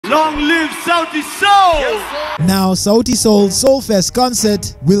Long live Sauti Soul! Now, Sauti Soul's Soulfest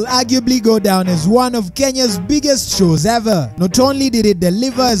concert will arguably go down as one of Kenya's biggest shows ever. Not only did it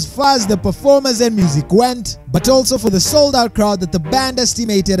deliver as far as the performers and music went, but also for the sold-out crowd that the band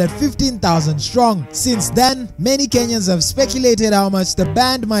estimated at 15,000 strong. Since then, many Kenyans have speculated how much the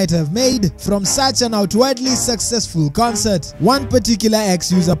band might have made from such an outwardly successful concert. One particular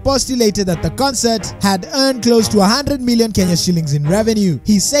ex-user postulated that the concert had earned close to 100 million Kenya shillings in revenue.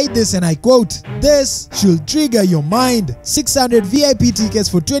 He said this, and I quote, "This should trigger your mind. 600 VIP tickets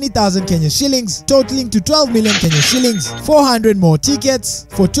for 20,000 Kenya shillings, totaling to 12 million Kenya shillings. 400 more tickets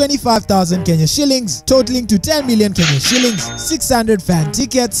for 25,000 Kenya shillings, totaling to 10 million Kenya shillings. 600 fan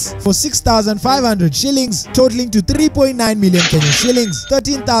tickets for 6,500 shillings, totaling to 3.9 million Kenya shillings.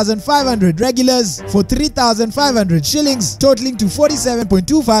 13,500 regulars for 3,500 shillings, totaling to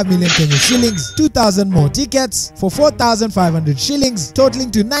 47.25 million Kenya shillings. 2,000 more tickets for 4,500 shillings, totaling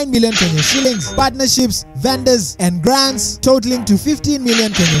to 9 million Kenya shillings. Partnerships, vendors and grants totaling to 15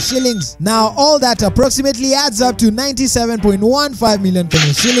 million Kenya shillings. Now all that approximately adds up to 97.15 million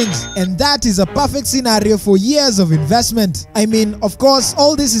Kenya shillings, and that is a perfect scenario for years of investment. I mean, of course,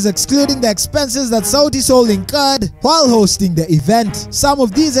 all this is excluding the expenses that Sauti Soul incurred while hosting the event. Some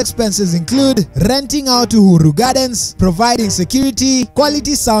of these expenses include renting out to Uhuru Gardens, providing security,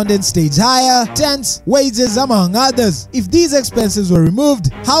 quality sound and stage hire, tents, wages, among others. If these expenses were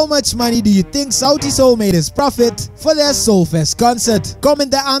removed, how much money do you think Sauti Soul made as profit for their Soulfest concert? Comment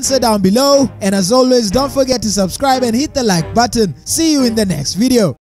the answer down below, and as always, don't forget to subscribe and hit the like button. See you in the next video.